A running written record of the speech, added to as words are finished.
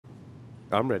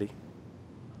I'm ready.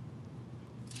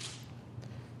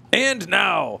 And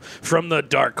now, from the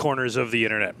dark corners of the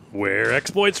internet, where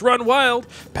exploits run wild,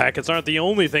 packets aren't the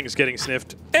only things getting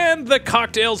sniffed, and the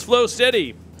cocktails flow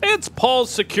steady, it's Paul's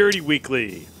Security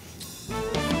Weekly.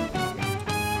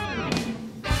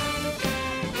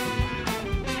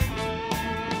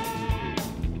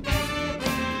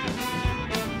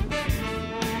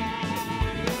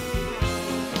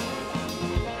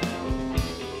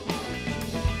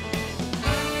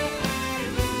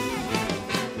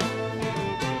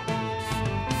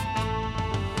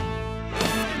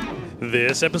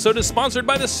 This episode is sponsored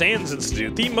by the SANS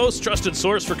Institute, the most trusted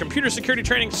source for computer security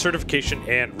training, certification,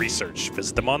 and research.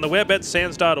 Visit them on the web at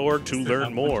sans.org to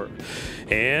learn more.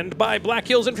 And by Black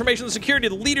Hills Information Security,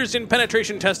 the leaders in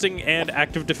penetration testing and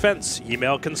active defense.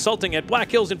 Email consulting at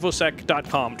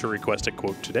blackhillsinfosec.com to request a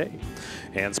quote today.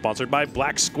 And sponsored by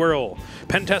Black Squirrel.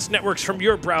 Pen test networks from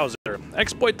your browser.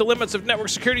 Exploit the limits of network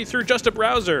security through just a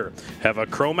browser. Have a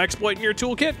Chrome exploit in your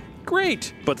toolkit?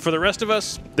 Great, but for the rest of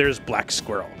us, there's Black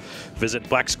Squirrel. Visit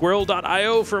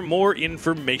blacksquirrel.io for more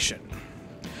information.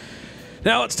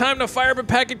 Now it's time to fire up a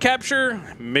packet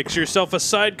capture, mix yourself a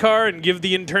sidecar, and give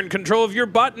the intern control of your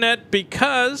botnet,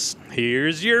 because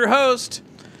here's your host.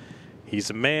 He's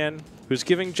a man who's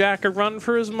giving Jack a run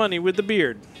for his money with the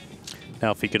beard. Now,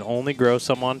 if he can only grow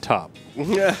some on top.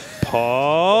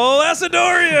 Paul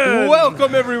Asadorian!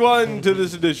 Welcome, everyone, to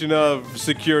this edition of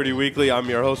Security Weekly. I'm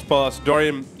your host, Paul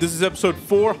Asadorian. This is episode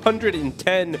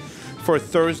 410 for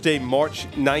Thursday, March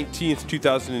 19th,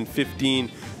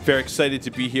 2015. Very excited to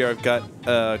be here. I've got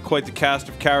quite the cast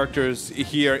of characters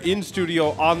here in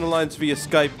studio, on the lines via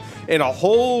Skype, and a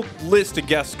whole list of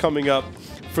guests coming up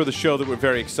for the show that we're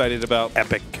very excited about.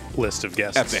 Epic list of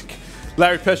guests. Epic.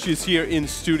 Larry Pesci is here in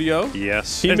studio.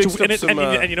 Yes. He and mixed up and some,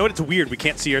 you know what? It's weird. We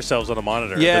can't see ourselves on the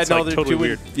monitor. Yeah, it's no, like they're totally doing,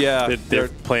 weird. Yeah. They're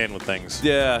playing with things.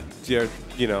 Yeah, they're,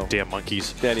 you know. Damn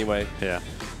monkeys. Anyway. Yeah.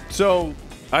 So,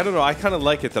 I don't know. I kind of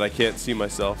like it that I can't see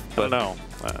myself. I don't know.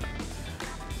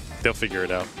 They'll figure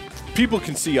it out. People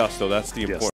can see us, though. That's the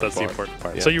important part. That's the important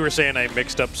part. Yeah. So you were saying I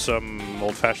mixed up some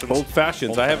old fashions? Old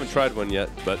fashions. I haven't tried one yet,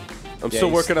 but I'm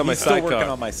still working on my sidecar. He's still working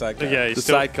on my sidecar. Yeah, the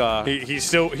sidecar.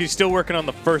 He's still working on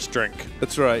the first drink.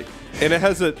 That's right. And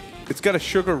it's got a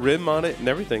sugar rim on it and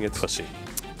everything. It's pussy.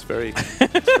 It's very nice.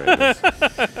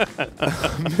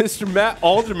 Mr. Matt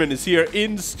Alderman is here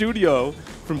in studio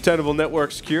from Tenable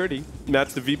Network Security.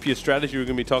 Matt's the VP of Strategy. We're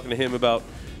going to be talking to him about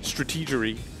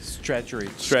strategy.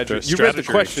 You read the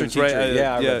questions, right?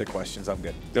 Yeah, I read the questions. I'm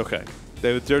good. Okay.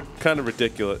 They're kind of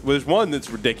ridiculous. Well, there's one that's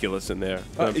ridiculous in there.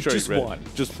 I'm sure just one.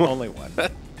 Just one. Only one.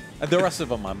 And the rest of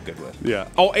them I'm good with. Yeah.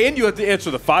 Oh, and you have to answer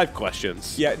the 5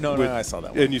 questions. Yeah, no, I saw that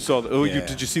one. And you saw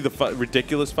did you see the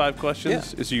ridiculous 5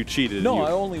 questions? Yeah. So you cheated. No,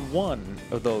 only one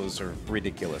of those are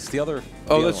ridiculous. The other.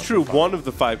 That's true. One of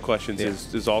the 5 questions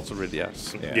is also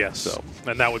ridiculous. Yeah. Yes. So,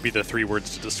 and that would be the 3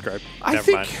 words to describe. I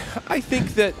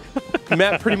think that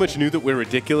Matt pretty much knew that we're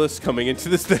ridiculous coming into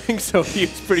this thing, so he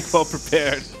was pretty well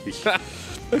prepared.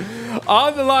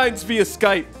 On the lines via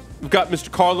Skype, we've got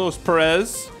Mr. Carlos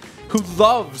Perez, who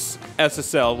loves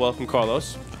SSL. Welcome,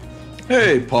 Carlos.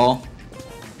 Hey, Paul.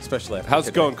 Especially after How's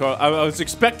it going, Carl? I was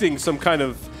expecting some kind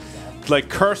of like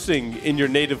cursing in your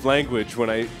native language when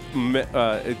it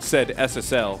said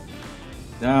SSL.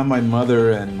 My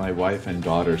mother and my wife and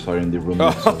daughters are in the room.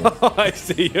 Oh, I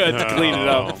see. You had to clean it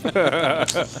up.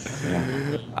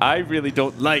 Yeah. I really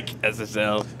don't like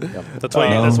SSL. Yep.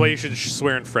 That's why you should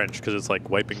swear in French, because it's like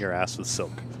wiping your ass with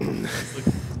silk.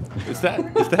 Is that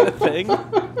a thing?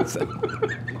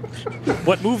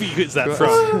 What movie is that from?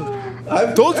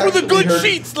 Those were the good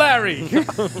sheets, Larry.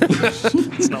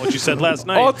 That's not what you said last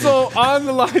night. Also, on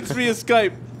the lines via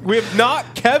Skype, we have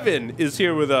Not Kevin is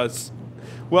here with us.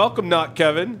 Welcome, Not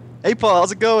Kevin. Hey, Paul.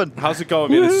 How's it going? How's it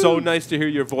going, man? It's so nice to hear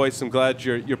your voice. I'm glad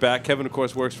you're back. Kevin, of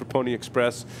course, works for Pony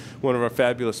Express, one of our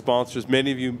fabulous sponsors.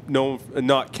 Many of you know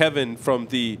Not Kevin from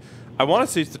the, I want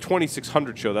to say it's the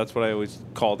 2600 show. That's what I always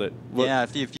called it. Yeah,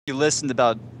 if you listened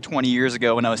about 20 years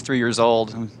ago when I was 3 years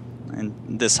old,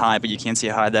 and this high, but you can't see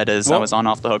how high that is. Well, I was on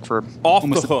Off the Hook for Off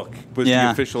the Hook was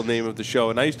the official name of the show,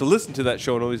 and I used to listen to that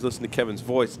show and always listen to Kevin's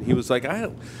voice, and he was like,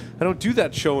 I don't do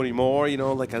that show anymore,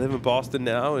 like I live in Boston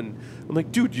now, and I'm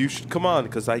like, dude, you should come on,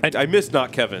 because I miss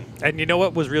Not Kevin. And you know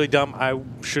what was really dumb? I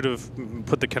should have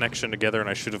put the connection together, and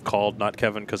I should have called Not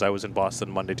Kevin, because I was in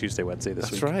Boston Monday, Tuesday, Wednesday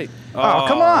this week. That's right. Oh,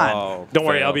 come on. Don't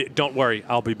worry,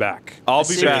 I'll be back. I'll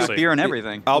be back. With beer and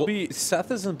everything. Seth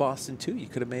is in Boston too. You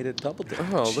could have made it double dip.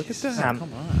 Oh, look at that.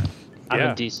 Come on. I'm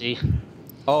in D.C.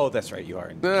 Oh, that's right. You are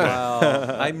in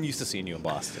well, I'm used to seeing you in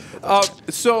Boston.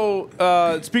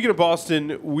 So, speaking of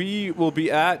Boston, we will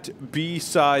be at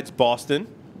B-Sides Boston.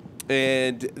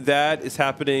 And that is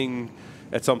happening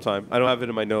at some time. I don't have it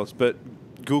in my notes, but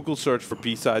Google search for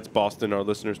B-Sides Boston. Our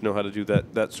listeners know how to do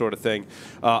that sort of thing.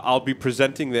 I'll be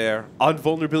presenting there on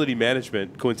vulnerability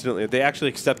management, coincidentally. They actually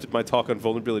accepted my talk on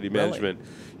vulnerability management.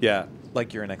 Yeah.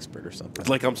 Like you're an expert or something.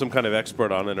 Like I'm some kind of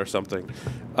expert on it or something.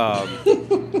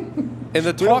 And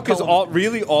the talk is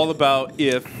really all about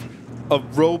if a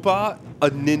robot, a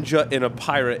ninja, and a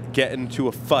pirate get into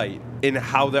a fight and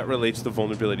how that relates to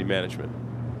vulnerability management.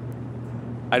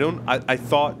 I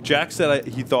thought, Jack said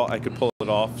he thought I could pull it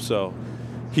off, so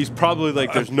he's probably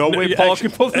like, there's no way Paul can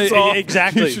pull this off.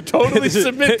 Exactly. You should totally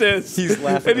submit this. He's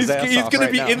laughing his ass off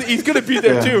right now. He's going to be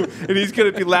there too, and he's going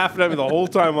to be laughing at me the whole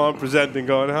time while I'm presenting,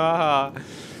 going, ha ha.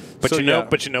 But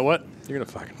you know what? You're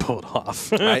gonna fucking pull it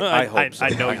off. I hope so. I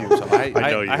know you. I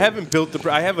know you. I haven't built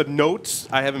I have a notes.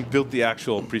 I haven't built the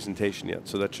actual presentation yet,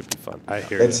 so that should be fun. I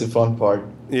hear That's you. the fun part.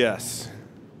 Yes.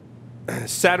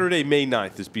 Saturday, May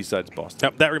 9th is B-Sides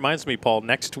Boston. Now, that reminds me, Paul.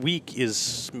 Next week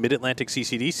is Mid-Atlantic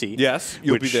CCDC. Yes,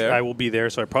 you'll be there. I will be there,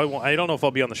 so I probably won't. I don't know if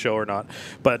I'll be on the show or not.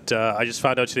 But I just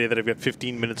found out today that I've got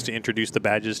 15 minutes to introduce the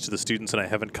badges to the students, and I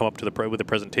haven't come up to with a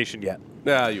presentation yet.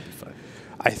 Nah, you'll be fine.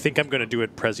 I think I'm going to do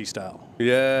it Prezi style.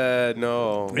 Yeah,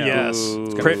 no. Yes. Ooh.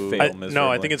 I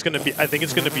think it's going to be. I think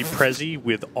it's going to be Prezi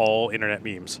with all internet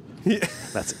memes. Yeah.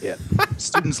 That's it.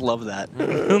 Students love that.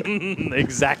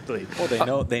 Exactly. Well,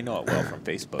 they know it well from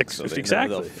Facebook, so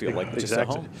they'll feel like just at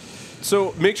home.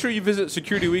 So make sure you visit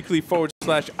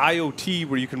securityweekly.com/IoT,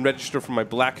 where you can register for my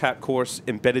Black Hat course,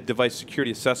 Embedded Device Security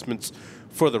Assessments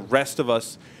for the rest of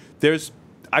us.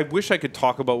 I wish I could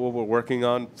talk about what we're working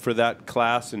on for that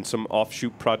class and some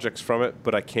offshoot projects from it,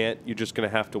 but I can't. You're just going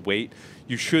to have to wait.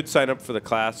 You should sign up for the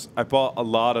class. I bought a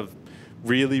lot of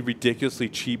really ridiculously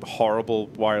cheap, horrible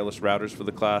wireless routers for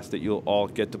the class that you'll all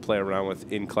get to play around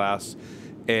with in class.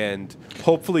 And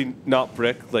hopefully not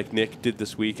brick like Nick did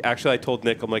this week. Actually, I told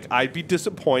Nick, I'm like, I'd be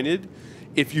disappointed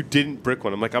if you didn't brick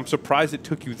one. I'm like, I'm surprised it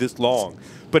took you this long.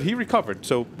 But he recovered,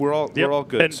 so we're all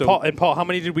good. And, so Paul, how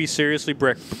many did we seriously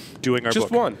brick doing our book?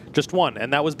 Just one. Just one.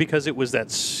 And that was because it was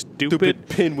that stupid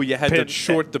pin where you had to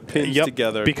short the pins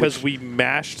together. Because we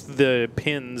mashed the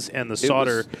pins and the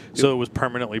solder so it was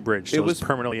permanently bridged. So it was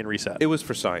permanently in reset. It was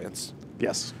for science.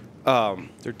 Yes.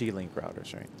 They're D-Link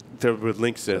routers, right? They're with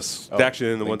Linksys. Oh,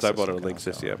 Actually, the ones I Linksys, bought are okay.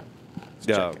 Linksys,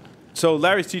 yeah. So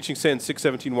Larry's teaching SANS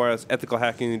 617 Wireless Ethical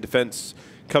Hacking and Defense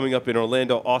coming up in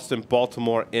Orlando, Austin,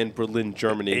 Baltimore, and Berlin,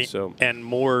 Germany. And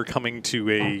more coming to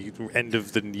a end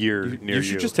of the year near you. You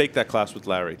should just take that class with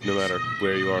Larry, no matter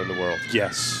where you are in the world.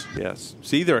 Yes. Yes.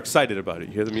 See, they're excited about it.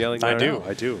 You hear them yelling? I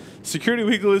do. Security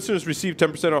Weekly listeners receive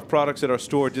 10% off products at our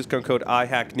store. Discount code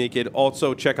IHackNaked.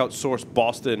 Also, check out Source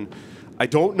Boston. I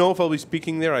don't know if I'll be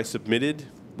speaking there. I submitted.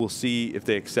 We'll see if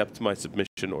they accept my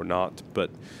submission or not.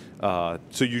 But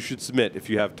so you should submit if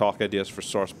you have talk ideas for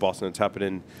Source Boston. It's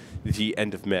happening the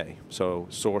end of May. So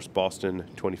Source Boston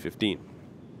 2015.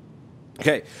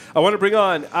 Okay, I want to bring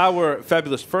on our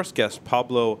fabulous first guest,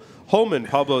 Pablo Holman.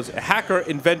 Pablo's a hacker,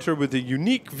 inventor with a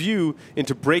unique view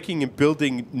into breaking and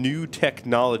building new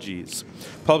technologies.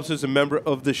 Pablo is a member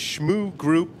of the Shmoo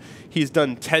Group. He's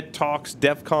done TED Talks,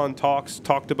 DEF CON talks,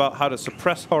 talked about how to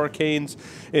suppress hurricanes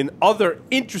and other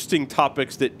interesting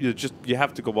topics that you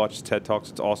have to go watch his TED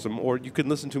Talks. It's awesome. Or you can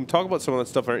listen to him talk about some of that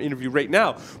stuff in our interview right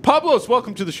now. Pablos,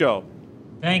 welcome to the show.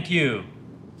 Thank you.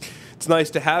 It's nice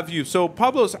to have you. So,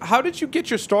 Pablos, how did you get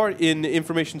your start in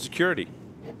information security?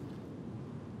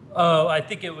 Oh, I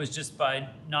think it was just by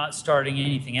not starting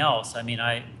anything else. I mean,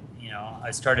 I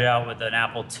started out with an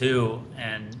Apple II,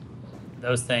 and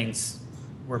those things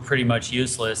were pretty much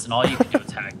useless, and all you could do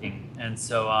was hacking. And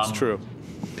so, it's true.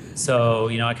 So,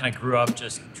 I kind of grew up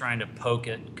just trying to poke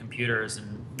at computers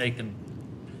and make them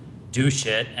do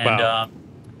shit. And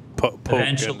Wow.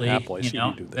 eventually, Apple, I see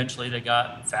you do that. eventually they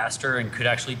got faster and could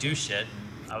actually do shit.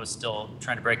 And I was still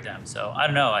trying to break them. So I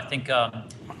don't know. I think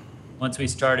once we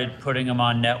started putting them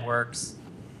on networks,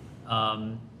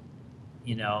 then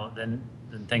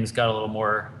things got a little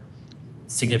more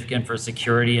significant for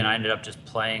security, and I ended up just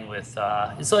playing with.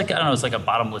 It's like it's like a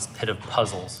bottomless pit of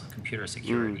puzzles, computer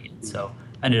security. And so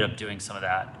I ended up doing some of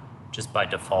that just by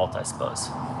default, I suppose.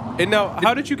 And now,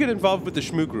 how did you get involved with the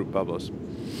Shmoo Group, Pablos?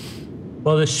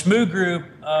 Well, the Shmoo Group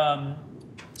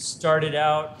started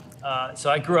out. So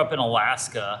I grew up in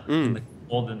Alaska, in the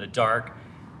cold and the dark,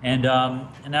 and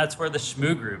that's where the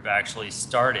Shmoo Group actually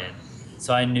started.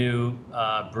 So I knew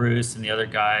Bruce and the other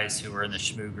guys who were in the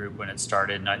Shmoo Group when it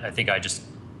started, and I think I was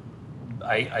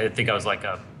like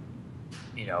a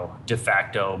de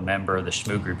facto member of the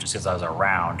Shmoo Group just because I was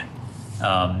around.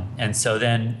 And so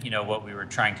then what we were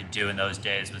trying to do in those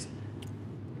days was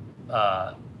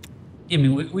I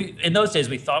mean, we in those days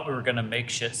we thought we were going to make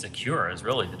shit secure. Is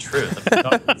really the truth. I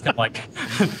mean, it's kind of like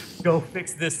go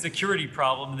fix this security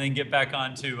problem and then get back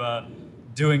onto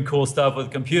doing cool stuff with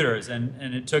computers. And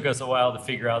it took us a while to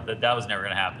figure out that was never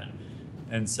going to happen.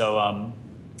 And so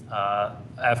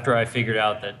after I figured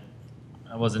out that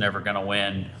I wasn't ever going to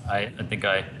win, I think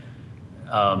I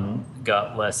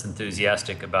got less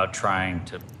enthusiastic about trying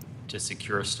to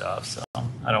secure stuff. So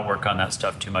I don't work on that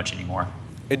stuff too much anymore.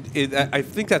 I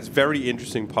think that's very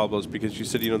interesting, Pablos, because you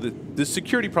said, the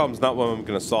security problem is not what I'm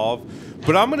going to solve,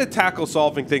 but I'm going to tackle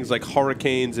solving things like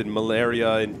hurricanes and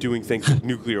malaria and doing things with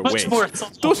nuclear waste.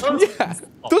 Those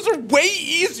are way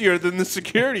easier than the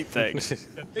security thing.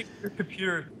 Make your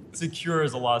computer secure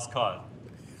is a lost cause.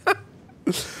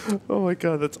 Oh my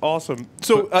God, that's awesome.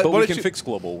 So, but we can fix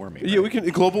global warming. Yeah, right? we can.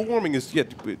 Global warming is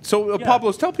So,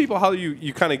 Pablos, tell people how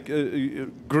you kind of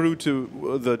grew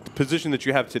to the position that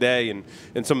you have today, and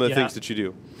some of the things that you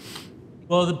do.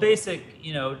 Well, the basic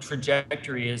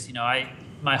trajectory is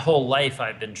my whole life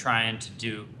I've been trying to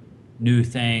do new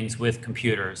things with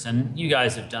computers, and you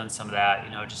guys have done some of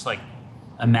that. Just like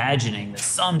imagining that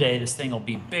someday this thing will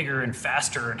be bigger and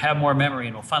faster and have more memory,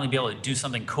 and we'll finally be able to do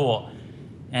something cool.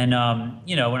 And,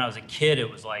 when I was a kid, it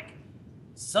was like,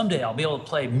 someday I'll be able to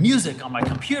play music on my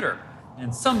computer.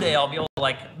 And someday I'll be able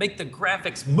to, make the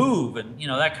graphics move and,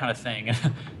 that kind of thing.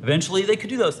 And eventually they could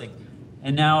do those things.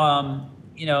 And now,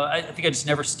 I think I just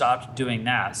never stopped doing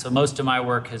that. So most of my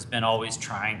work has been always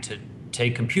trying to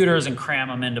take computers and cram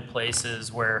them into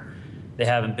places where they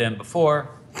haven't been before.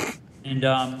 And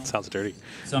sounds dirty.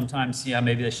 Sometimes,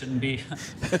 maybe they shouldn't be.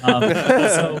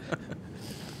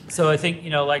 So I think,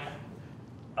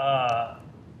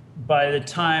 by the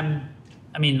time,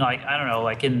 I don't know,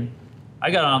 I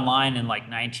got online in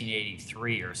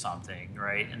 1983 or something,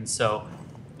 right? And so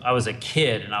I was a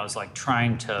kid and I was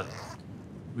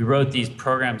we wrote these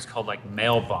programs called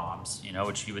mail bombs,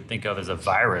 which you would think of as a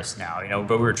virus now,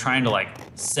 but we were trying to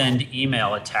send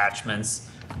email attachments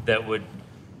that would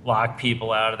lock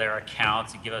people out of their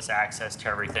accounts and give us access to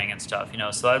everything and stuff,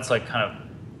 so that's kind of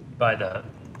by the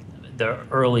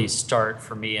early start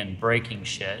for me in breaking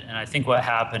shit. And I think what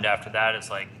happened after that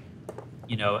is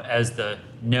as the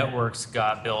networks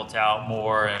got built out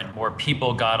more and more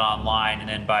people got online, and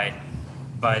then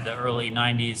by the early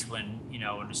 90s when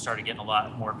we started getting a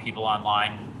lot more people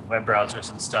online, web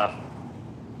browsers and stuff,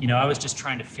 I was just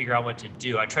trying to figure out what to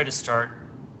do. I tried to start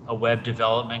a web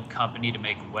development company to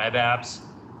make web apps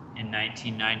in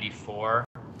 1994,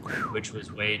 which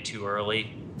was way too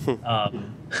early.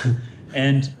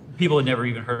 And people had never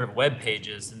even heard of web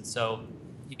pages, and so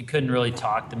you couldn't really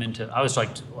talk them into. I was like,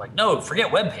 no,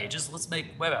 forget web pages. Let's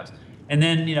make web apps. And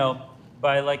then,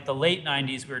 by the late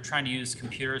 '90s, we were trying to use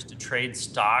computers to trade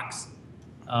stocks,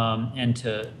 and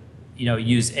to,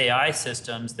 use AI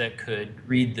systems that could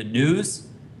read the news,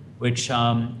 which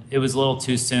it was a little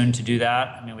too soon to do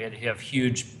that. I mean, we had to have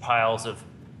huge piles of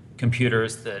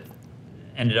computers that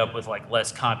ended up with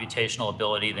less computational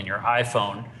ability than your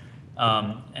iPhone,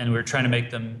 and we were trying to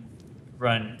make them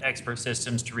run expert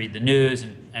systems to read the news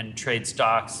and trade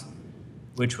stocks,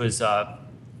 which was a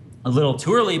little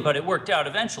too early, but it worked out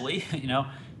eventually,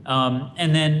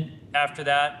 And then after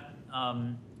that,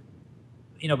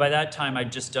 by that time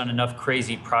I'd just done enough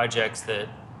crazy projects that,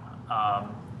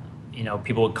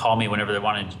 people would call me whenever they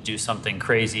wanted to do something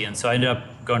crazy. And so I ended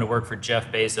up going to work for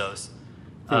Jeff Bezos,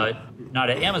 not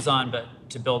at Amazon, but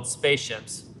to build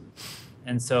spaceships.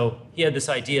 And so he had this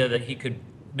idea that he could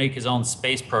make his own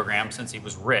space program since he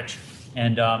was rich.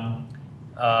 And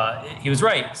he was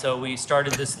right. So we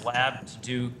started this lab to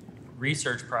do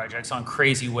research projects on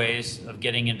crazy ways of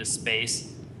getting into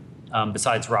space,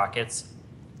 besides rockets.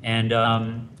 And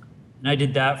I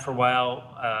did that for a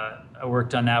while. I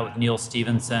worked on that with Neil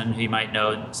Stephenson, who you might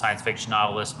know, science fiction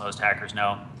novelist, most hackers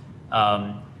know.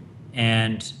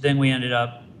 And then we ended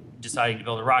up deciding to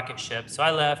build a rocket ship. So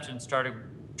I left and started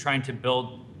trying to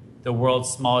build the world's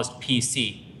smallest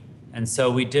PC. And so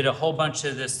we did a whole bunch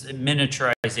of this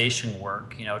miniaturization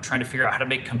work, trying to figure out how to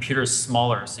make computers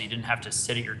smaller so you didn't have to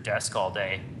sit at your desk all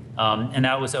day. And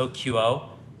that was OQO,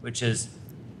 which is,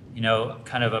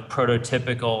 kind of a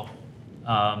prototypical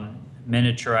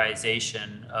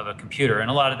miniaturization of a computer. And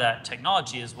a lot of that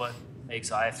technology is what makes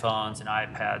iPhones and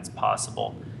iPads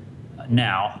possible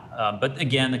now. But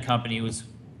again, the company was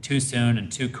too soon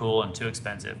and too cool and too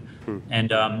expensive.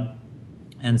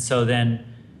 And so then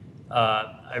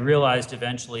I realized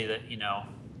eventually that,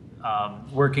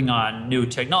 working on new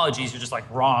technologies, you're just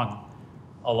wrong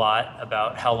a lot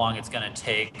about how long it's going to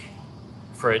take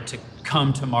for it to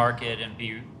come to market and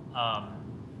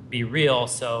be real.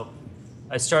 So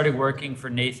I started working for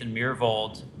Nathan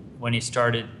Myhrvold when he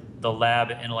started the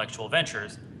lab at Intellectual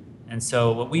Ventures. And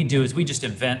so what we do is we just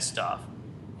invent stuff.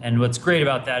 And what's great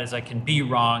about that is I can be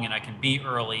wrong and I can be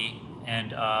early,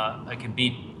 and I can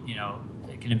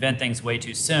I can invent things way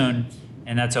too soon,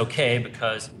 and that's okay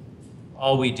because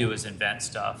all we do is invent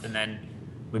stuff, and then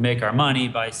we make our money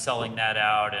by selling that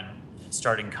out and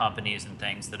starting companies and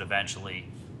things that eventually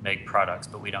make products,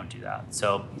 but we don't do that.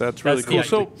 So that's really cool.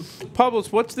 So,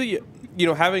 Pablos, what's the,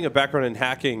 having a background in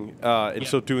hacking, and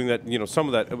so doing that, some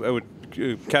of that, I would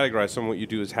categorize some of what you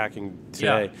do as hacking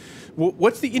today. Yeah.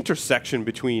 What's the intersection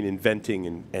between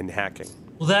inventing and hacking?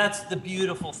 Well, that's the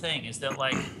beautiful thing, is that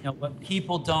what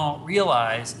people don't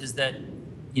realize is that,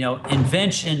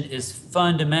 invention is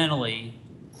fundamentally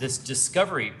this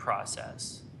discovery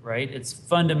process, right? It's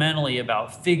fundamentally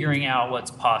about figuring out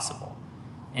what's possible.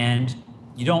 And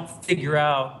you don't figure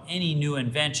out any new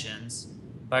inventions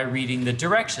by reading the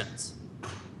directions,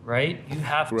 right? You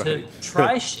have to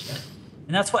try shit.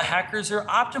 And that's what hackers are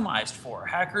optimized for.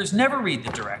 Hackers never read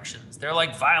the directions. They're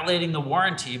like violating the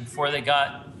warranty before they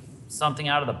got something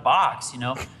out of the box,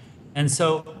 And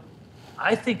so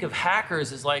I think of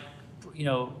hackers as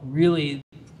really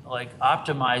like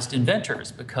optimized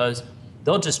inventors, because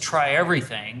they'll just try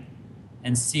everything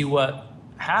and see what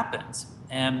happens.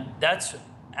 And that's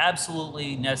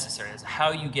absolutely necessary. It's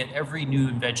how you get every new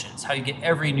invention. It's how you get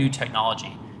every new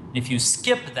technology. And if you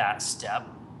skip that step,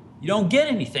 you don't get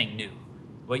anything new.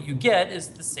 What you get is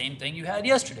the same thing you had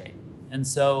yesterday. And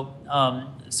so,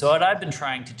 what I've been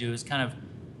trying to do is kind of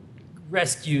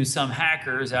rescue some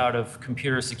hackers out of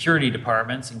computer security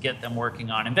departments and get them working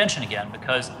on invention again,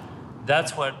 because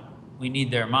that's what we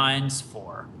need their minds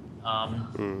for.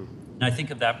 And I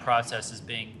think of that process as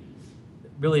being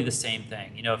really the same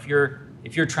thing. If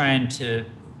you're trying to,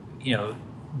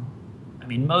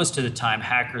 most of the time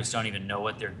hackers don't even know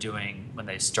what they're doing when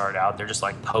they start out. They're just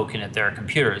like poking at their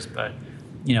computers. But,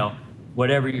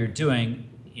 whatever you're doing,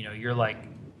 you're like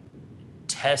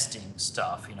testing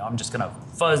stuff. I'm just going to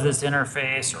fuzz this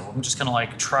interface, or I'm just going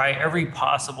to try every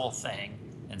possible thing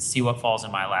and see what falls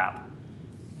in my lap.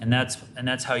 And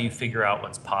that's how you figure out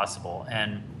what's possible.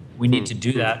 And we need to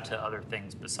do that to other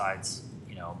things besides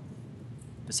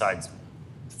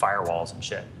firewalls and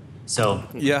shit. So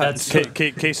that's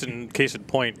case in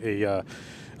point, a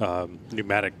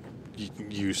pneumatic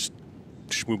use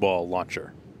schmooball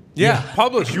launcher. Yeah,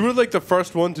 Pablos, you were like the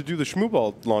first one to do the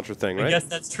schmooball launcher thing, right? I guess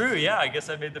that's true. Yeah, I guess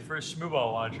I made the first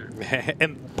schmooball launcher.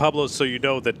 And Pablos, so you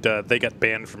know that they got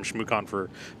banned from ShmooCon for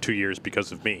 2 years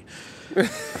because of me.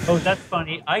 Oh, that's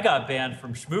funny. I got banned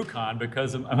from ShmooCon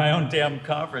because of my own damn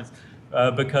conference,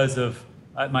 because of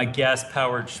my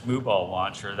gas-powered schmooball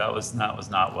launcher. That was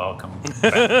not welcome.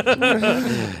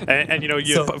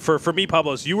 and for me,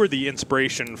 Pablos, you were the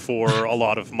inspiration for a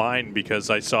lot of mine, because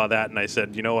I saw that and I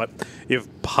said, you know what? If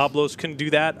Pablos can do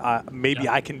that, maybe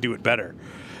I can do it better.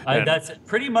 That's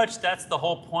the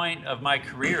whole point of my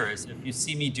career. Is if you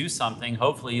see me do something,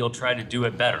 hopefully you'll try to do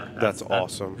it better. That's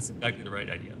awesome. That's exactly the right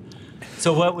idea.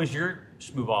 So what was your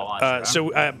schmooball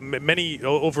launcher?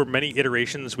 Over many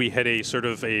iterations, we had a sort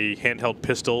of a handheld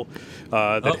pistol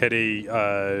that had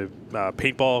a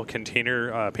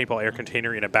paintball air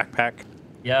container in a backpack.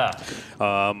 Yeah.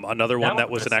 Another one that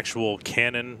was an actual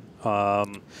cannon.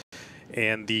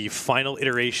 And the final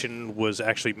iteration was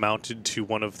actually mounted to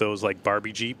one of those like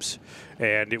Barbie Jeeps,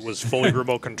 and it was fully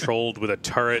remote controlled with a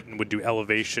turret and would do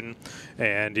elevation.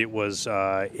 And it was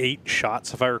 8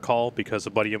 shots, if I recall, because a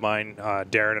buddy of mine,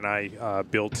 Darren, and I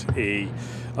built a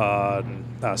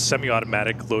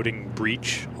semi-automatic loading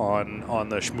breech on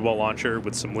the schmooball launcher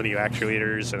with some linear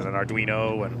actuators and an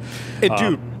Arduino. And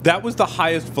dude, that was the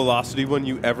highest velocity one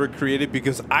you ever created,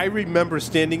 because I remember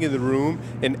standing in the room,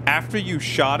 and after you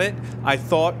shot it, I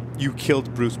thought you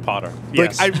killed Bruce Potter.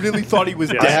 Yes. Like, I really thought he was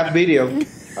dead. I have video.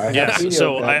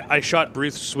 I shot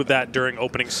Bruce with that during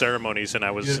opening ceremonies, and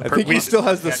I think he still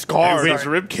has the scar on his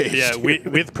ribcage. Yeah,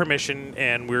 with permission,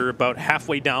 and we were about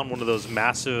halfway down one of those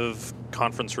massive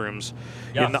conference rooms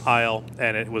in the aisle,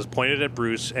 and it was pointed at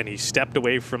Bruce, and he stepped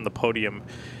away from the podium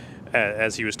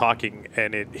as he was talking,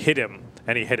 and it hit him,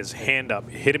 and he had his hand up,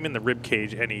 hit him in the rib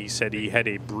cage, and he said he had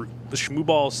a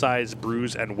schmooball-sized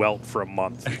bruise and welt for a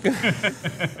month.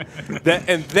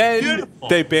 And then beautiful.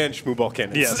 They banned schmooball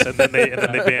cannons. Yes, and then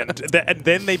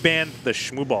they banned the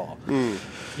schmooball.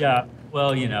 Yeah.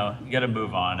 Well, you got to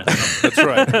move on. That's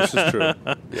right. This is true.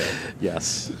 Yeah.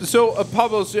 Yes. So,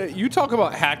 Pablos, you talk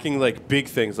about hacking like big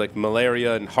things like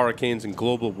malaria and hurricanes and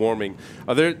global warming.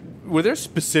 Were there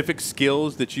specific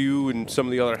skills that you and some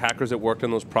of the other hackers that worked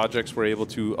on those projects were able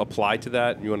to apply to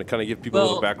that? And you want to kind of give people a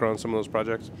little background on some of those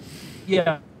projects?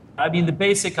 Yeah. I mean, the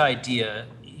basic idea,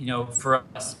 for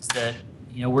us is that,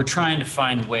 we're trying to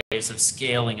find ways of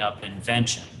scaling up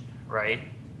invention, right?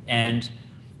 And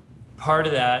part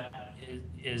of that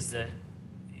is that,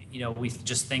 we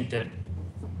just think that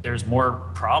there's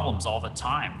more problems all the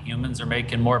time. Humans are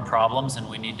making more problems, and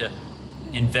we need to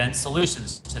invent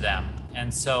solutions to them.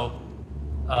 And so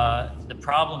the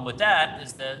problem with that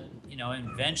is that,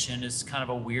 invention is kind of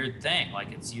a weird thing.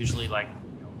 Like, it's usually like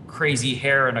crazy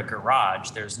hair in a garage.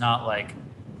 There's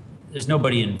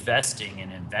nobody investing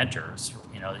in inventors.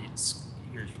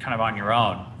 You're kind of on your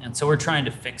own. And so we're trying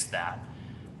to fix that.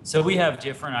 So we have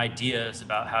different ideas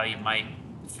about how you might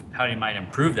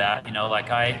improve that.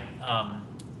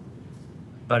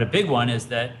 But a big one is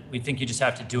that we think you just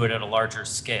have to do it at a larger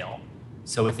scale.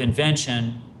 So with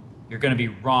invention, you're going to be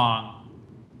wrong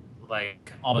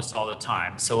like almost all the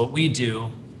time. So what we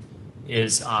do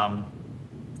is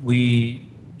we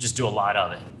just do a lot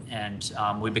of it. And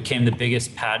we became the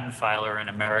biggest patent filer in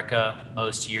America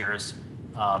most years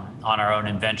on our own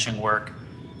invention work.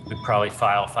 We probably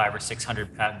file 500 or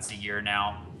 600 patents a year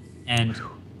now. And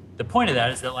the point of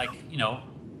that is that,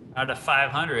 out of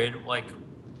 500,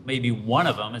 maybe one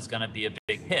of them is going to be a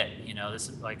big hit. This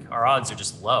is our odds are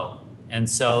just low. And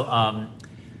so,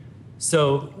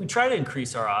 so we try to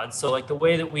increase our odds. So the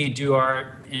way that we do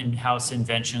our in-house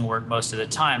invention work most of the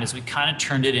time is we kind of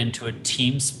turned it into a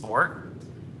team sport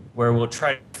where we'll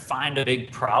try to find a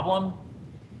big problem,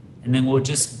 and then we'll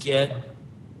just get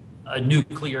a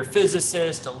nuclear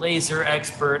physicist, a laser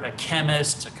expert, a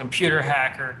chemist, a computer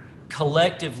hacker.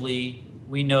 Collectively,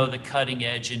 we know the cutting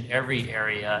edge in every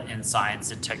area in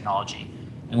science and technology.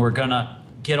 And we're gonna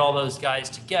get all those guys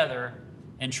together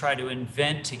and try to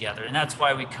invent together. And that's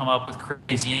why we come up with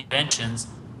crazy inventions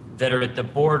that are at the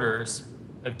borders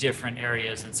of different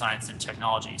areas in science and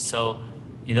technology. So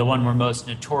the one we're most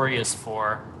notorious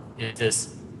for is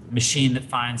this machine that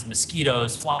finds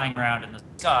mosquitoes flying around in the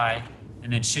sky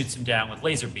and then shoots them down with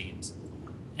laser beams.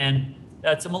 And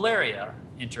that's a malaria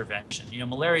intervention.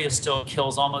 Malaria still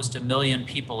kills almost 1 million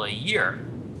people a year.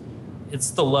 It's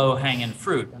the low-hanging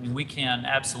fruit. I mean, we can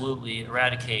absolutely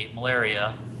eradicate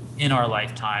malaria in our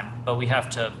lifetime, but we have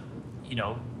to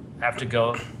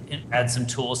go and add some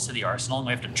tools to the arsenal, and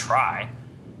we have to try.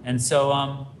 And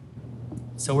so,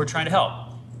 so we're trying to help.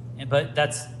 But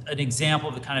that's an example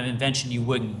of the kind of invention you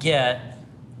wouldn't get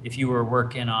if you were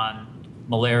working on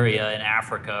malaria in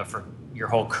Africa for your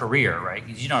whole career, right?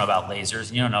 Because you don't know about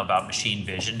lasers, you don't know about machine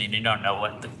vision, and you don't know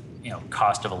what the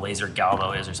cost of a laser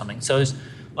galvo is or something. So there's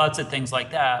lots of things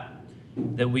like that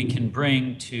we can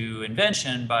bring to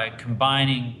invention by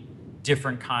combining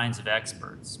different kinds of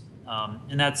experts.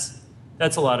 And that's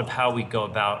a lot of how we go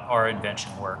about our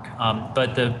invention work.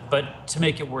 But to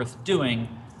make it worth doing,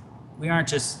 we aren't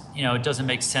just, it doesn't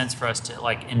make sense for us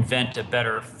to invent a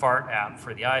better fart app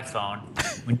for the iPhone.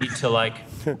 We need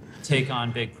to take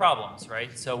on big problems,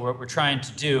 right? So what we're trying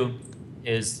to do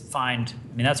is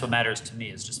that's what matters to me,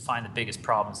 is just find the biggest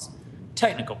problems,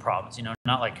 technical problems,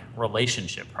 not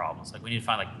relationship problems. We need to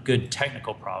find good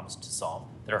technical problems to solve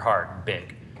that are hard and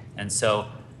big. And so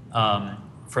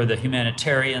for the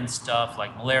humanitarian stuff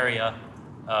like malaria,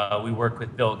 we work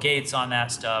with Bill Gates on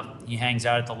that stuff. He hangs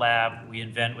out at the lab. We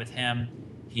invent with him.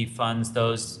 He funds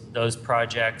those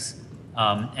projects.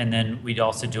 And then we'd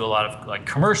also do a lot of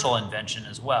commercial invention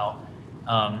as well.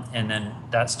 And then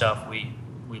that stuff we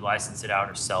license it out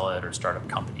or sell it or start up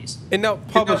companies. And now,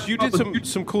 Pablos, you did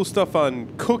some cool stuff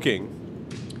on cooking.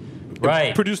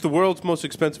 Right. Produced the world's most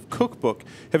expensive cookbook.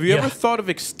 Have you ever thought of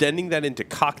extending that into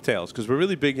cocktails? Because we're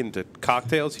really big into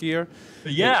cocktails here.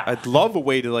 Yeah. I'd love a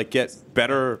way to get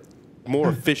better, more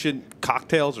efficient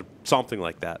cocktails or something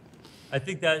like that. I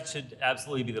think that should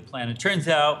absolutely be the plan. It turns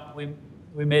out we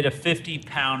made a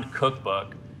 50-pound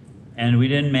cookbook, and we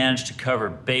didn't manage to cover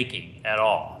baking at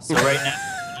all. So right now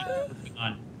we're working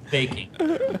on baking.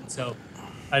 So,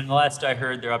 and the last I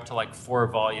heard, they're up to 4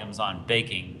 volumes on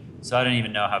baking. So I don't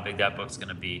even know how big that book's going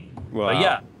to be. Wow. But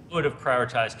yeah, I would have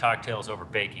prioritized cocktails over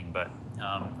baking, but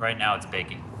right now it's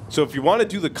baking. So if you want to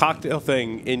do the cocktail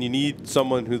thing and you need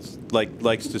someone who's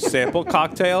likes to sample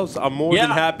cocktails, I'm more than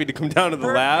happy to come down to the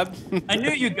lab. I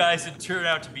knew you guys would turn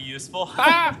out to be useful.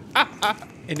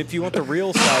 And if you want the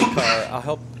real sidecar, I'll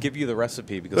help give you the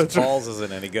recipe because Paul's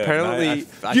isn't any good. Apparently,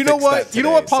 I you know what? today, you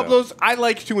know what, Pablos? So. I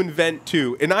like to invent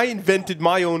too, and I invented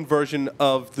my own version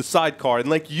of the sidecar. And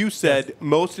like you said,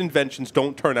 most inventions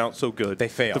don't turn out so good. They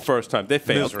fail the first time. They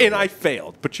failed, miserably. And I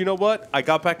failed. But you know what? I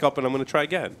got back up, and I'm going to try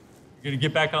again. You're going to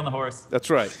get back on the horse. That's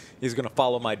right. He's going to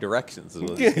follow my directions.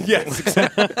 Yes,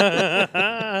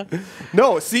 exactly.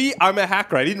 No, see, I'm a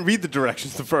hacker. I didn't read the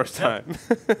directions the first time.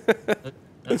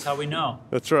 That's how we know.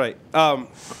 That's right.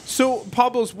 So,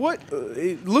 Pablos,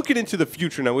 looking into the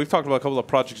future now, we've talked about a couple of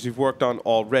projects you've worked on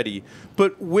already,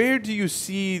 but where do you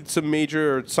see some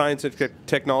major science and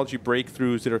technology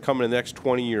breakthroughs that are coming in the next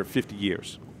 20 or 50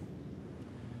 years?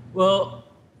 Well,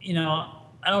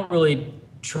 I don't really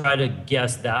try to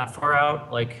guess that far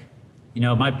out. Like,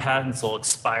 my patents will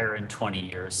expire in 20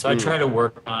 years. So I try to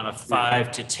work on a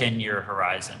 5 to 10 year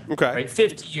horizon. Okay. Right?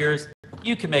 50 years,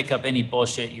 you can make up any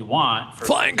bullshit you want. For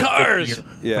Flying cars!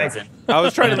 Horizon. I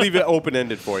was trying to leave it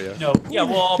open-ended for you. Yeah,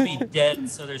 we'll all be dead,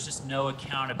 so there's just no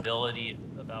accountability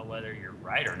about whether you're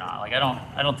right or not. Like,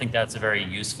 I don't think that's a very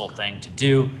useful thing to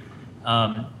do.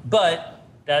 But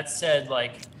that said,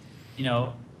 like,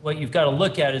 what you've got to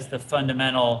look at is the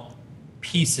fundamental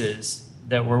pieces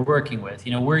that we're working with.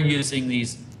 We're using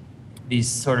these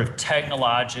sort of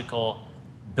technological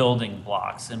building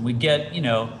blocks, and we get,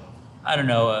 I don't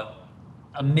know,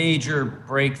 a major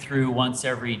breakthrough once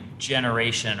every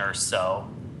generation or so.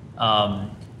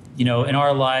 In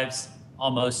our lives,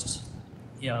 almost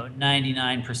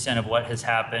 99% of what has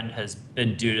happened has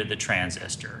been due to the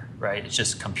transistor, right? It's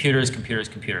just computers,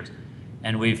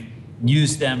 and we've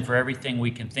used them for everything we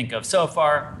can think of so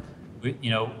far.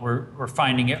 We're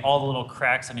finding all the little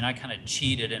cracks. I mean, I kind of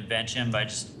cheat at invention by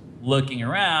just looking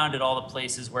around at all the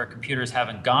places where computers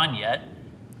haven't gone yet,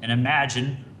 and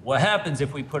imagine what happens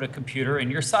if we put a computer in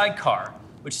your sidecar,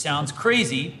 which sounds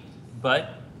crazy,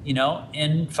 but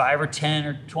in 5 or 10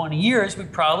 or 20 years, we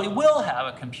probably will have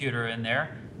a computer in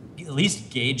there, at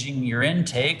least gauging your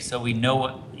intake, so we know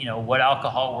what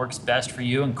alcohol works best for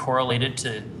you and correlate it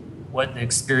to what the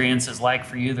experience is like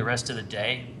for you the rest of the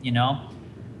day.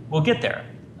 We'll get there.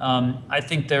 I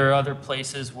think there are other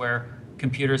places where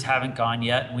computers haven't gone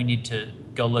yet, and we need to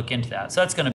go look into that. So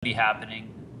that's going to be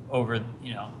happening over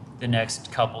the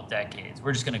next couple decades.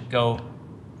 We're just going to go.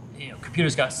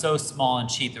 Computers got so small and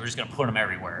cheap that we're just going to put them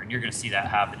everywhere, and you're going to see that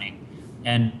happening.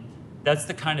 And that's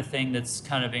the kind of thing that's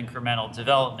kind of incremental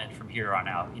development from here on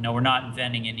out. We're not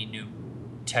inventing any new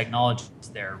technologies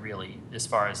there, really, as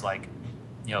far as like,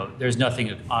 there's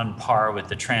nothing on par with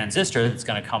the transistor that's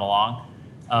going to come along.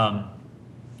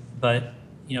 But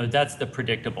that's the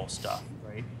predictable stuff,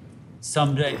 right?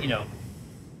 Someday,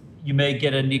 you may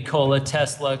get a Nikola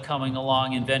Tesla coming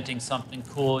along inventing something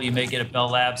cool. You may get a Bell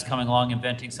Labs coming along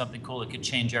inventing something cool that could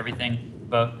change everything.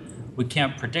 But we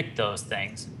can't predict those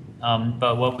things.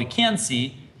 But what we can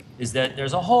see is that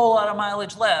there's a whole lot of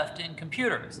mileage left in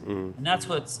computers. And that's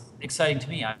what's exciting to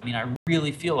me. I mean, I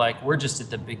really feel like we're just at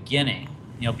the beginning.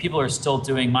 People are still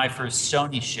doing my first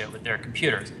Sony shit with their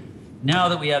computers. Now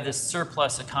that we have this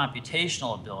surplus of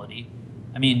computational ability,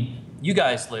 I mean, you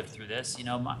guys lived through this.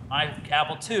 My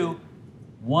Apple II,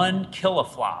 1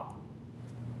 kiloflop,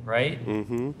 right?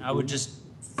 I would just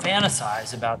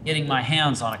fantasize about getting my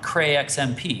hands on a Cray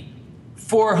XMP,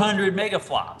 400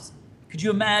 megaflops. Could you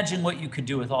imagine what you could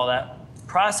do with all that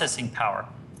processing power?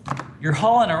 You're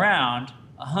hauling around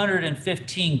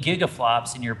 115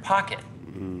 gigaflops in your pocket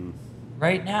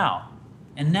right now.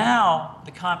 And now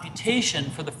the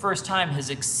computation for the first time has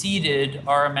exceeded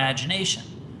our imagination.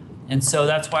 And so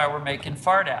that's why we're making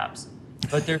fart apps.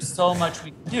 But there's so much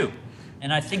we can do.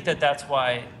 And I think that that's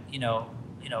why,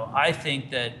 I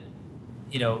think that,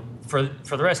 for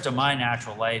the rest of my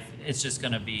natural life, it's just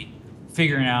going to be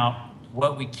figuring out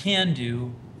what we can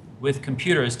do with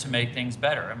computers to make things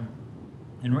better.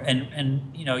 And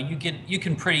you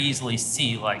can pretty easily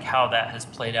see like how that has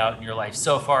played out in your life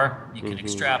so far. You can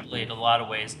extrapolate a lot of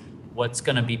ways what's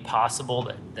going to be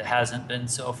possible that hasn't been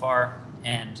so far.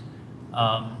 And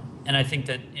I think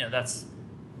that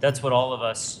that's what all of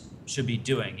us should be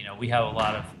doing. We have a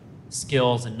lot of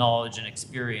skills and knowledge and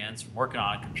experience working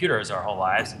on computers our whole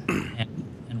lives,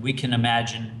 and we can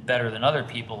imagine better than other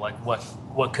people like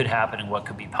what could happen and what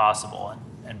could be possible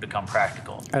and become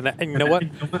practical. And you know what?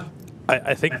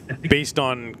 I think based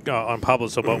on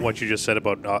Pablos about what you just said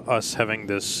about us having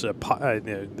this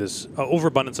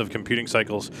overabundance of computing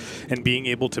cycles and being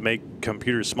able to make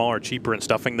computers smaller, cheaper, and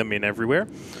stuffing them in everywhere,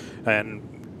 and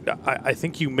I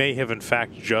think you may have in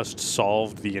fact just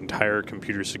solved the entire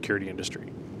computer security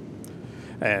industry.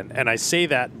 And I say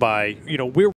that by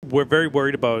we're very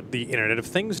worried about the Internet of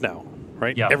Things now.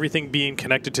 Right? Yeah. Everything being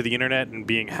connected to the internet and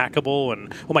being hackable,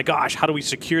 and oh my gosh, how do we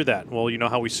secure that? Well, you know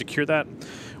how we secure that?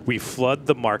 We flood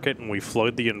the market and we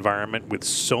flood the environment with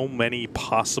so many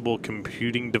possible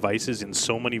computing devices in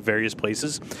so many various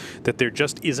places that there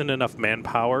just isn't enough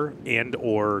manpower and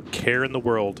or care in the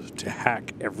world to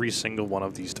hack every single one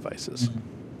of these devices.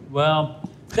 Well,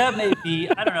 that may be,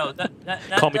 I don't know. That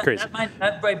Call me crazy.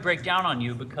 That might break down on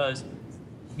you because,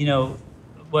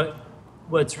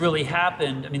 what's really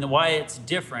happened, I mean, why it's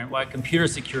different, why computer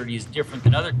security is different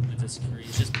than other kinds of security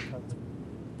is just because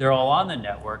they're all on the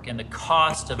network, and the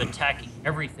cost of attacking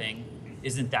everything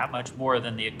isn't that much more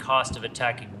than the cost of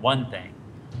attacking one thing.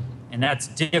 And that's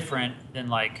different than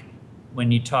like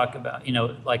when you talk about,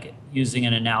 like using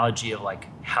an analogy of like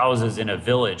houses in a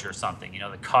village or something.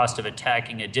 The cost of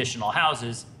attacking additional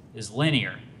houses is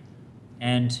linear.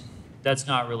 And that's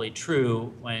not really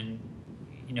true when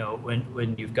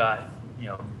you've got,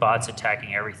 bots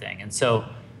attacking everything. And so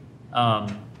I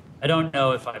don't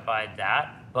know if I buy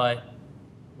that, but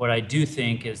what I do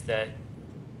think is that,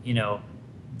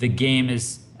 the game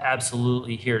is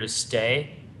absolutely here to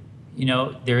stay.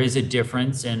 There is a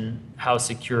difference in how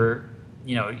secure,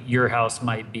 your house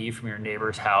might be from your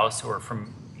neighbor's house or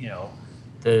from,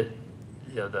 the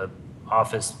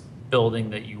office building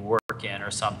that you work in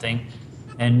or something.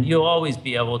 And you'll always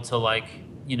be able to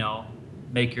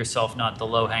make yourself not the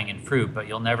low-hanging fruit, but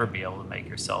you'll never be able to make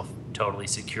yourself totally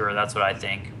secure. That's what I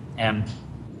think. And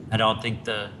I don't think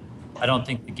the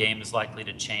game is likely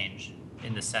to change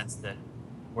in the sense that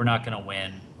we're not going to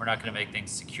win. We're not going to make things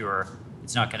secure.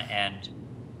 It's not going to end.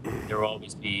 There will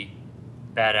always be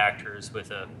bad actors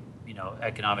with a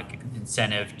economic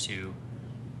incentive to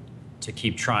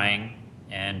keep trying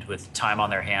and with time on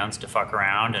their hands to fuck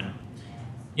around. And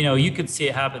you could see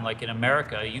it happen like in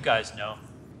America. You guys know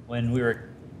when we were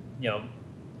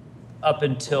up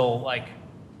until like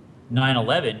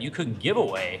 9/11, you couldn't give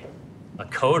away a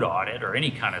code audit or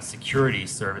any kind of security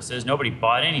services. Nobody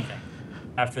bought anything.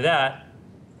 After that,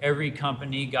 every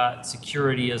company got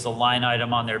security as a line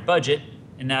item on their budget,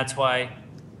 and that's why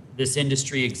this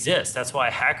industry exists. That's why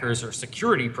hackers are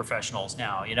security professionals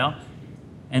now,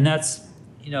 And that's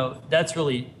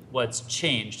really what's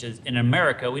changed. Is in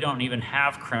America, we don't even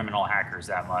have criminal hackers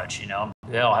that much,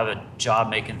 They all have a job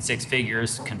making six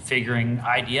figures configuring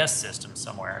IDS systems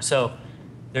somewhere. So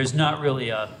there's not really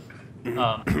a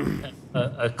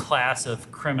class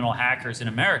of criminal hackers in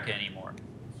America anymore.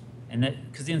 And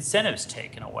that because the incentive's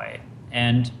taken away,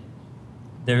 and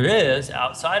there is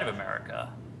outside of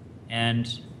America, and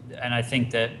I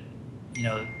think that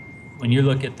when you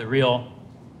look at the real,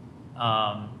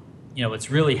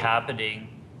 what's really happening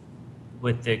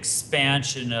with the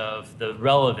expansion of the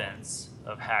relevance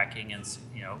of hacking and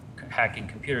hacking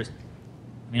computers.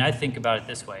 I mean, I think about it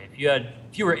this way: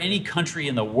 if you were any country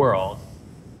in the world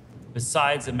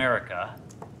besides America,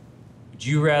 would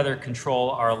you rather control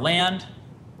our land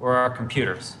or our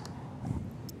computers?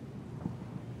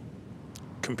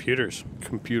 Computers.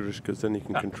 Computers, because then you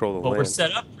can control the Well, land. we're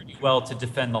set up pretty well to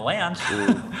defend the land.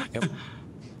 Yep.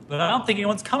 But I don't think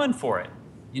anyone's coming for it.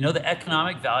 The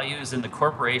economic value is in the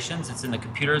corporations. It's in the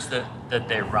computers that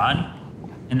they run.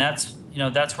 And that's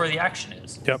where the action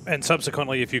is. Yep. And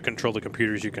subsequently, if you control the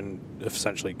computers, you can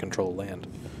essentially control land.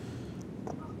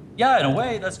 Yeah, in a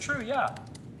way, that's true, yeah.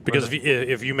 Because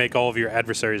if you make all of your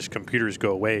adversaries' computers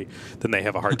go away, then they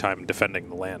have a hard time defending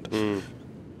the land.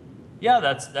 Yeah,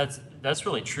 that's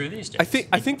really true these days.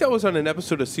 I think that was on an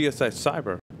episode of CSI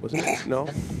Cyber, wasn't it? No?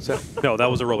 No, that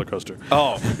was a roller coaster.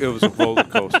 Oh, it was a roller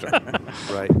coaster.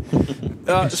 Right.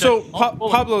 So,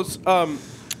 Pablos,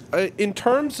 in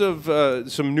terms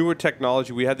of some newer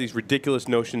technology, we had these ridiculous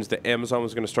notions that Amazon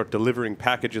was going to start delivering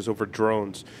packages over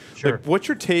drones. Sure. Like, what's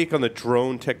your take on the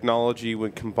drone technology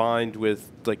when combined with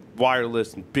like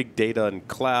wireless and big data and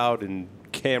cloud and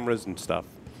cameras and stuff?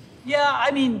 Yeah,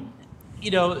 I mean,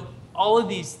 all of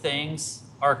these things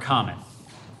are common.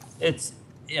 It's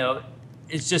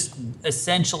just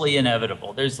essentially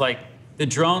inevitable. There's like the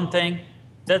drone thing.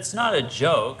 That's not a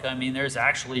joke. I mean, there's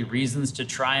actually reasons to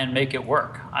try and make it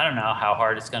work. I don't know how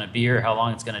hard it's going to be or how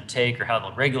long it's going to take or how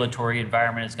the regulatory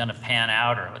environment is going to pan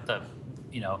out or what the,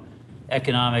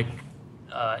 economic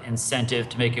incentive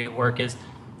to make it work is.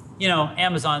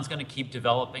 Amazon's going to keep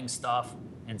developing stuff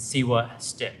and see what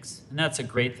sticks. And that's a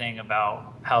great thing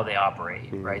about how they operate,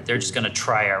 right? They're just going to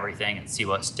try everything and see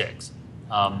what sticks.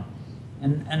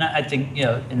 And I think,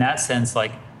 in that sense,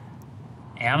 like,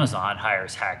 Amazon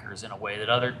hires hackers in a way that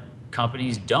other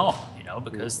companies don't,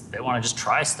 because they want to just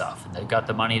try stuff and they've got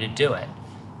the money to do it.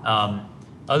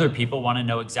 Other people want to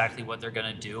know exactly what they're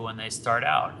going to do when they start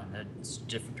out, and it's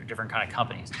different kind of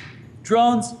companies.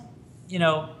 Drones,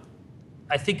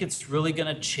 I think it's really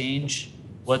going to change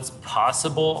what's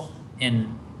possible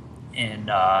in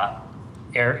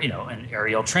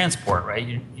aerial transport,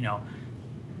 right?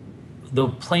 The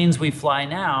planes we fly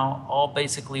now all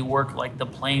basically work like the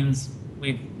planes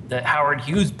that Howard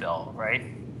Hughes built, right?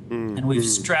 And we've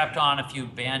strapped on a few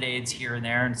Band-Aids here and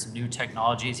there and some new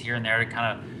technologies here and there to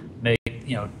kind of make,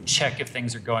 check if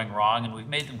things are going wrong, and we've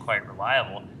made them quite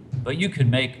reliable. But you could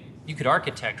make you could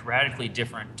architect radically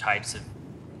different types of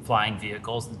flying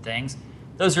vehicles and things.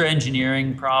 Those are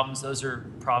engineering problems. Those are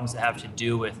problems that have to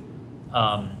do with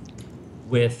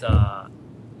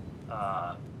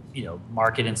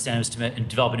market incentives to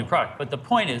develop a new product. But the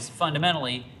point is,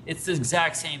 fundamentally, it's the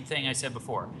exact same thing I said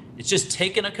before. It's just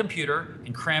taking a computer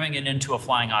and cramming it into a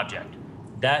flying object.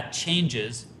 That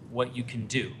changes what you can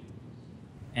do.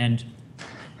 And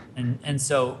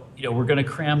so, we're going to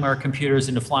cram our computers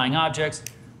into flying objects.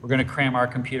 We're going to cram our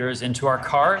computers into our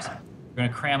cars. We're going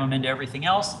to cram them into everything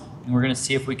else, and we're going to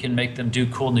see if we can make them do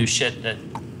cool new shit that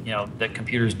that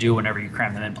computers do whenever you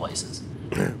cram them in places.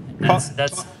 And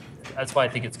that's why I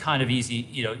think it's kind of easy.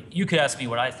 You could ask me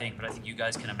what I think, but I think you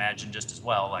guys can imagine just as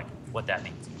well, like what that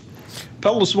means.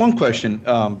 Pablos, one question.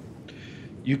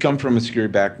 You come from a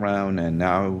security background, and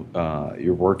now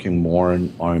you're working more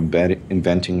on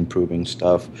inventing, improving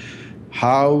stuff.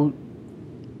 How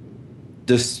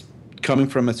does coming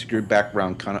from a security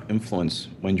background kind of influence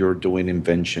when you're doing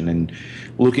invention and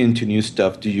looking into new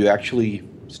stuff? Do you actually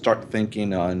start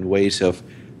thinking on ways of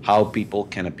how people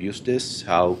can abuse this?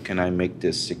 How can I make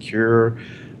this secure?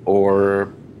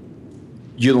 Or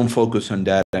you don't focus on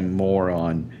that and more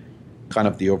on kind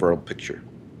of the overall picture?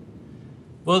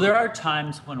 Well, there are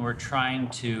times when we're trying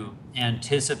to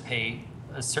anticipate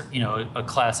a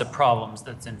class of problems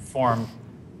that's informed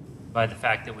by the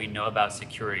fact that we know about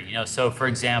security. So for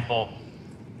example,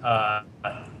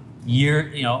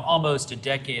 almost a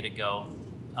decade ago,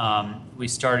 we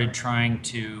started trying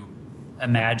to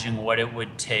imagine what it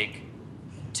would take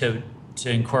to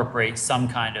incorporate some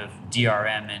kind of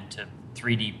DRM into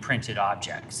 3D printed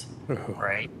objects,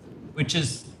 right? Which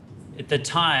is, at the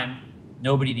time,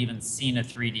 nobody had even seen a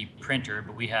 3D printer,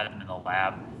 but we had them in the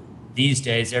lab. These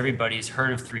days, everybody's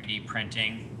heard of 3D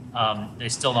printing. They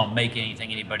still don't make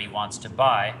anything anybody wants to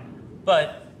buy,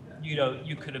 but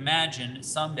you could imagine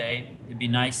someday it'd be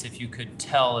nice if you could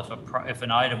tell if an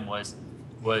item was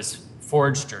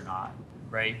forged or not,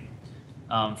 right?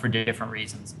 For different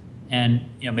reasons, and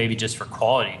maybe just for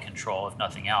quality control, if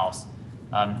nothing else.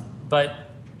 But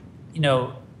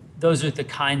those are the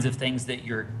kinds of things that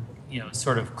you're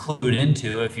sort of clued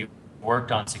into if you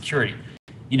worked on security.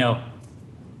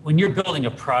 When you're building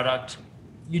a product,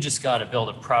 you just got to build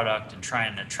a product and try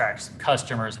and attract some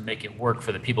customers and make it work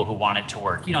for the people who want it to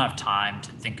work. You don't have time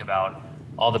to think about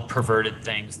all the perverted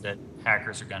things that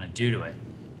hackers are going to do to it.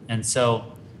 And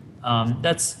so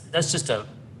that's just a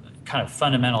kind of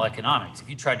fundamental economics. If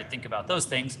you tried to think about those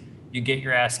things, you get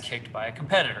your ass kicked by a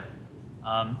competitor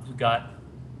who got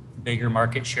bigger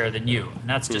market share than you. And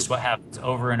that's just what happens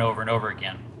over and over and over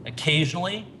again.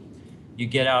 Occasionally, you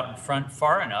get out in front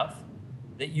far enough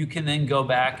that you can then go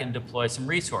back and deploy some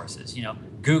resources.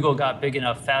 Google got big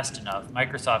enough fast enough,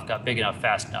 Microsoft got big enough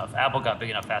fast enough, Apple got big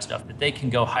enough fast enough that they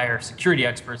can go hire security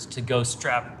experts to go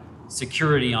strap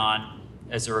security on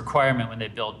as a requirement when they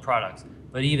build products.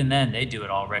 But even then, they do it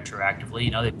all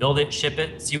retroactively. They build it, ship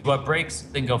it, see what breaks,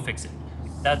 then go fix it.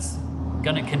 That's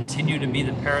going to continue to be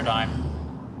the paradigm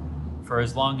for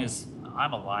as long as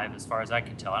I'm alive, as far as I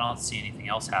can tell. I don't see anything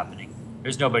else happening.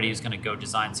 There's nobody who's going to go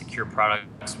design secure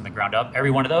products from the ground up.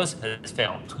 Every one of those has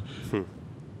failed.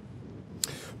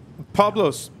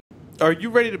 Pablos, are you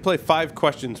ready to play 5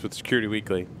 questions with Security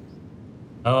Weekly?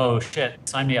 Oh, shit.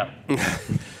 Sign me up.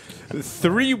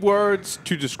 3 words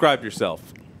to describe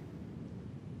yourself.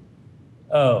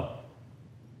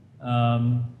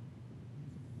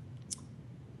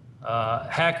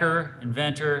 Hacker,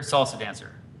 inventor, salsa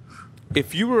dancer.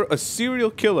 If you were a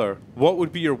serial killer, what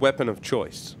would be your weapon of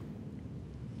choice?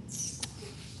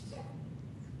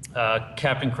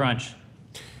 Captain Crunch.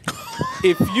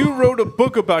 If you wrote a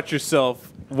book about yourself,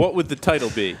 what would the title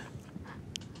be?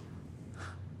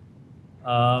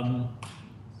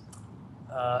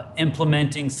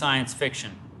 Implementing science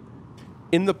fiction.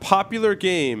 In the popular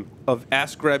game of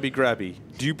Ask Grabby Grabby,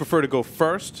 do you prefer to go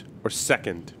first or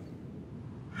second?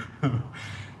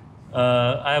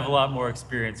 I have a lot more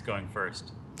experience going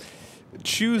first.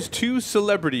 Choose 2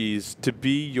 celebrities to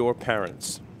be your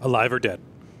parents. Alive or dead?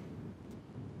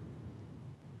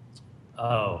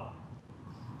 Alan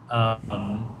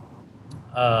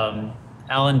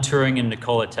Turing and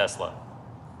Nikola Tesla.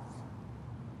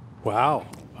 Wow.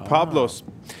 Pablos,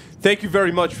 thank you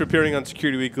very much for appearing on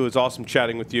Security Weekly. It was awesome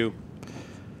chatting with you.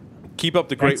 Keep up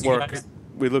the great Thanks, work. guys.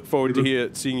 We look forward to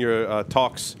seeing your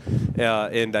talks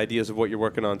and ideas of what you're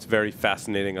working on. It's very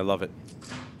fascinating. I love it.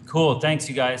 Cool. Thanks,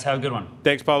 you guys. Have a good one.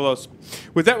 Thanks, Pablos.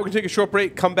 With that, we're going to take a short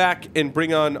break, come back, and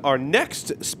bring on our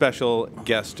next special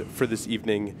guest for this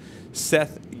evening,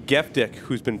 Seth Gefdick,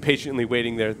 who's been patiently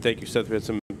waiting there. Thank you, Seth. We had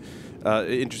some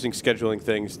interesting scheduling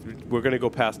things. We're going to go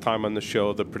past time on the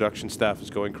show. The production staff is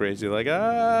going crazy. Like,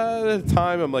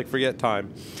 time. I'm like, forget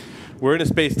time. We're in a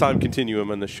space-time continuum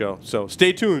on the show. So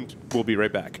stay tuned. We'll be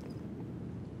right back.